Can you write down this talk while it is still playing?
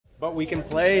But we can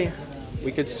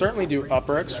certainly do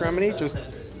upper extremity,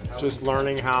 just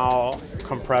learning how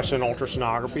compression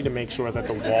ultrasonography to make sure that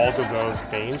the walls of those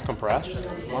veins compress.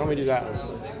 Why don't we do that?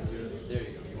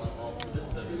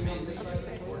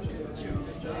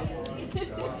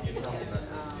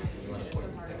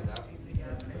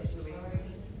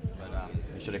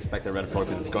 You should expect a red flow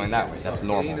because it's going that way. That's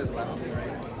normal.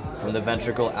 From the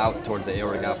ventricle out towards the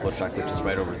aortic outflow tract, which is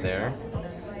right over there,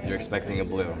 you're expecting a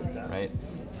blue, right?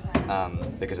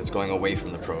 Because it's going away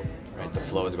from the probe, right? The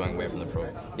flow is going away from the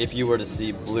probe. If you were to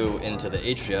see blue into the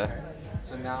atria,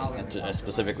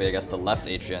 specifically, I guess, the left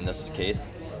atria in this case,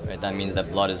 right? That means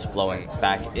that blood is flowing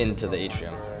back into the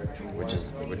atrium, which is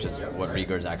what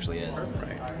Rieger's actually is.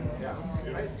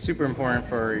 Right. Super important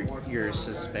for your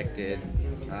suspected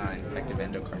infective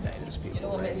endocarditis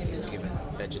people, right? If you're given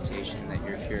vegetation that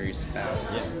you're curious about,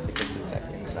 if it's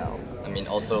infecting the valve. I mean,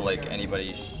 also like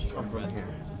anybody from here.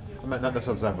 Not the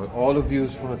subside, but all the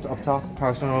views from the up top,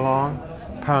 parasternal long,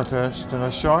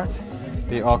 parasternal short,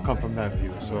 they all come from that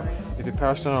view. So if the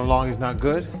parasternal long is not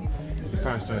good, the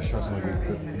parasternal short is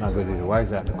not good either. Why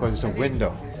is that? Because it's a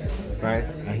window, right?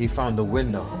 And he found the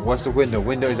window. What's the window?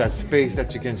 Window is that space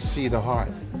that you can see the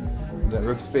heart, the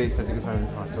rib space that you can find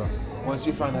the heart. So once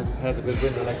you find that it has a good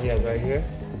window like he has right here,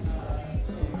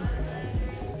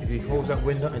 if he holds that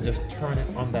window and just turn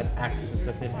it on that axis,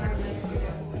 the same axis,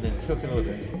 and then tilt it a little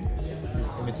bit,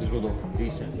 the images will look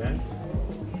decent, right?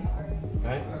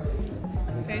 Right?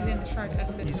 He's in the short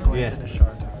axis. He's going to the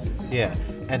short axis. Yeah,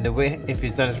 and the way, if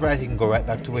he's done it right, he can go right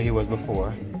back to where he was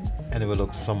before, and it will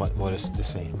look somewhat more the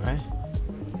same, right?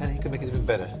 And he can make it even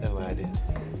better than what I did.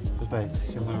 Just by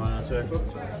simply around, sir.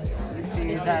 You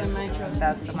see,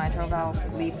 that's the mitral valve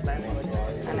leaflets.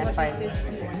 And if I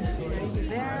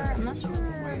there, I'm not sure.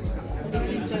 This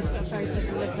is just a part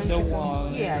of The wall.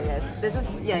 This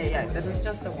is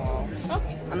just the wall.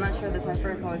 Okay. I'm not sure this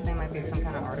hypericolic thing might be some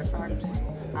kind of artifact.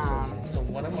 So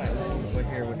what am I looking for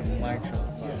here with the mitral?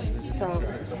 So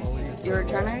you're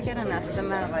trying to get an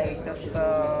estimate, like does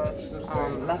the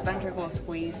left ventricle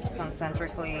squeeze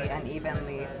concentrically and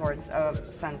evenly towards a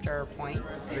center point?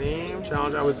 Same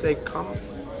challenge, I would say come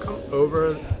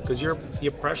over, because your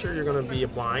pressure you're going to be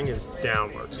applying is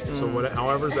downwards. So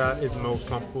however that is most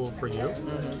comfortable for you.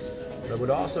 I would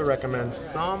also recommend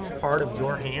some part of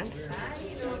your hand.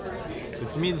 So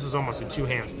to me, this is almost a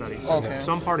two-hand study. So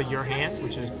some part of your hand,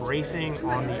 which is bracing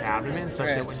on the abdomen, such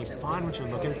that when you find what you're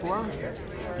looking for,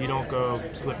 you don't go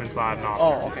slip and sliding off.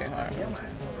 Oh, okay. All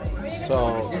right.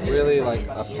 So really like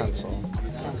a pencil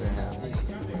with your hand,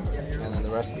 and then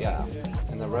the rest,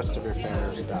 and the rest of your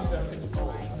fingers down.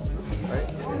 Right?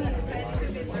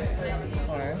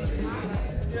 All right.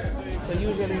 So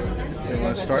usually, So you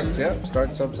want to start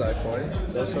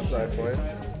subxiphoid, go subxiphoid.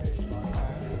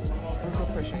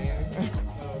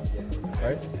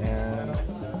 Right? And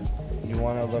you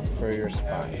want to look for your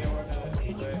spine.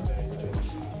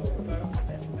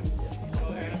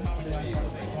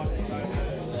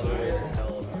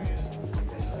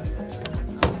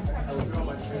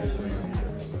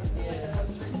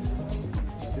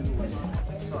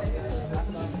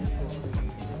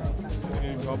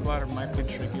 gallbladder might be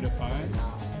tricky to find.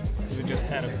 We just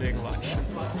had a big lunch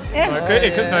as well.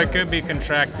 So it could be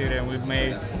contracted, and we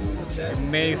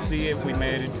may see it. We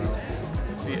may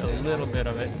see a little bit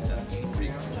of it.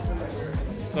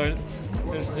 So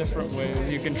there's different ways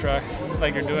you can track,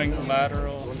 like you're doing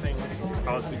lateral. One thing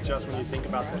I would suggest when you think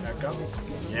about the echo,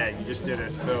 you just did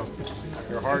it. So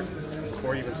your heart,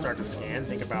 before you even start to scan,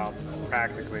 think about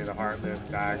practically the heart lives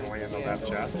diagonally in the left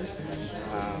chest.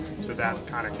 So that's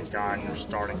kind of can guide your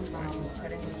starting point.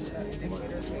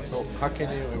 So how can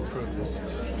you improve this?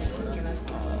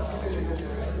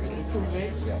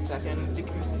 Second,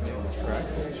 decreasing. Correct.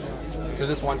 So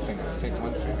just one finger. Take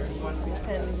one finger.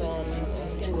 Depends on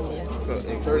So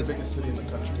the third biggest city in the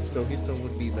country. So Houston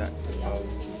would be that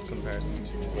comparison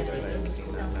to whether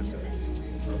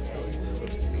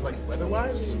like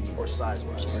weather-wise or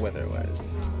size-wise? Weather-wise.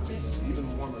 It's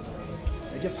even warmer.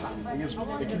 It gets hot.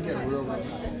 It can get real hot.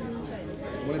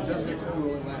 When it does get cool,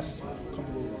 it only lasts a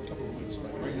couple of weeks.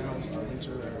 Like right now, it's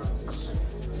winter.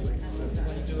 It's like 7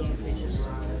 degrees.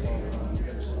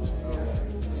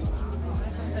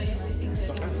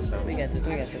 we got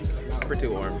this. Pretty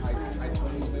warm.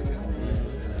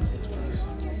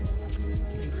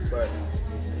 But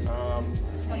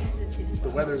the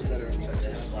weather is better in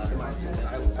Texas. In my opinion.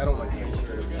 I don't like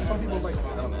it. Some people like it.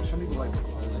 I don't know. Some people like it.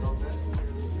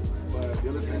 But the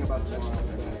other thing about Texas is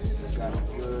that it's got a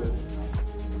good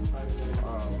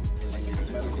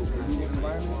medical breathing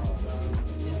environment.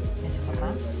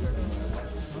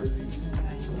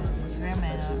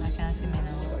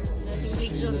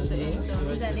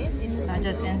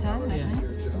 Just enter, like Yeah. me.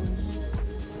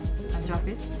 And drop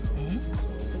it.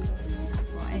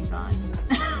 Oh my god.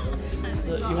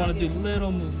 You want to do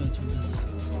little movements with this.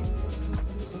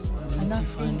 Once you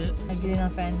find it, I didn't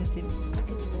find the tip.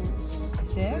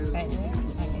 It's there? Right there?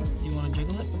 Okay. you want to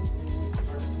jiggle it?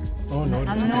 Oh no,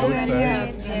 I'm it's not ready outside.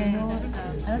 yet. I know.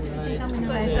 I don't think I'm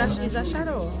ready. It's a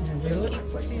shadow. Jiggle it. Keep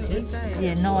putting it inside.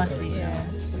 Yeah, no, I see. Yeah.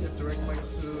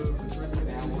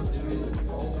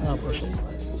 Now push it.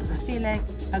 I feel like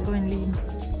I'm going lean.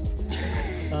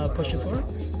 Push it forward.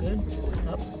 Good.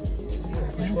 Up.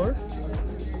 Push forward.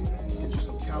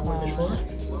 Push forward.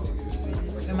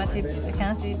 Where my tip is? I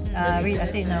can't see it. Read, I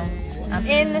see it now. I'm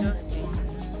in. And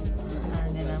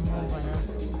then I move and I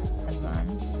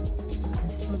advance.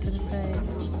 I'm still to the side.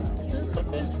 It's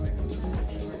okay.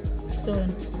 Still in.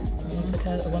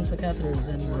 Once the catheter is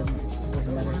in, then it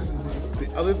doesn't matter. The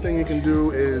other thing you can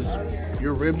do is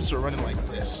your ribs are running like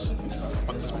this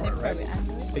on this part, right?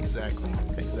 Exactly.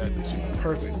 So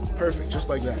perfect, just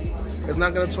like that. It's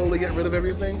not gonna totally get rid of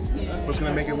everything, but it's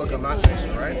gonna make it look a lot nicer,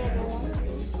 right?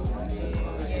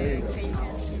 There you go.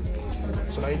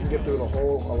 So now you can get through the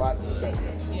hole a lot better.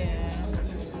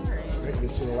 Right? You can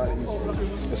see it a lot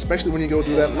easier. Especially when you go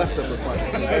do that left upper part.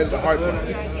 That is the hard part.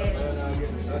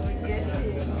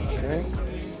 Okay?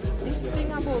 This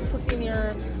thing about putting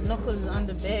your knuckles on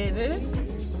the bed, eh?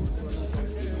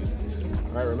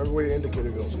 Alright, remember where your indicator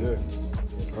goes. Good.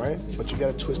 Alright? But you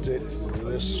gotta twist it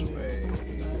this way.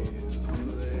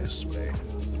 This way.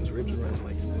 Those ribs are running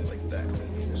like that.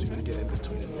 So you're gonna get in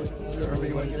between. Remember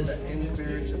you wanna get that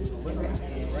inferior to the liver.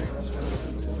 Right? That's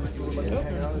what you look like you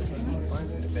hang out. It's fine.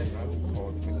 Depends on who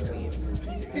calls the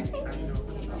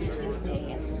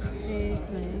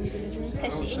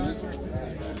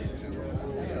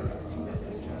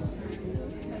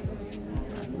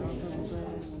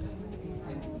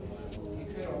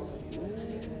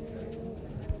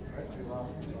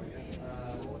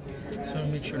So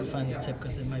make sure to find the tip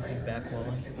because it might be back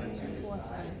walling.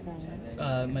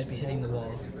 It might be hitting the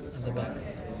wall at the back,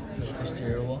 the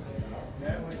posterior wall.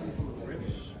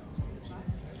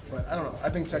 But I don't know. I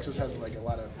think Texas has there's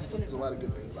a lot of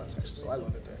good things about Texas, so I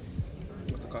love it there.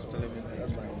 What's the cost of living?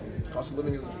 That's fine. Cost of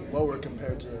living is lower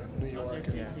compared to New York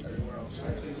and everywhere else.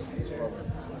 It's lower.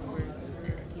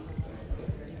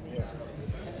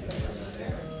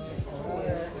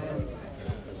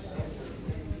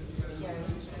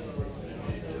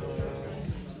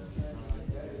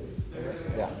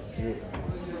 Yeah.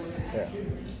 Yeah.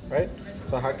 Right?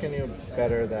 So how can you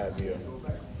better that view?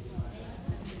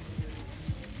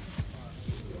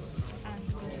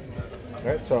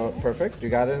 Right, so perfect. You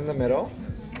got it in the middle,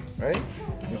 right?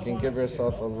 You can give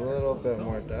yourself a little bit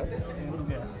more depth.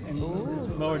 Yeah. And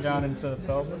lower down into the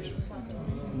pelvis.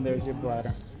 And there's your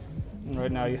bladder. And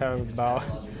right now you have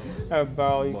a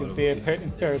bowel. You can see it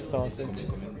peristalsis.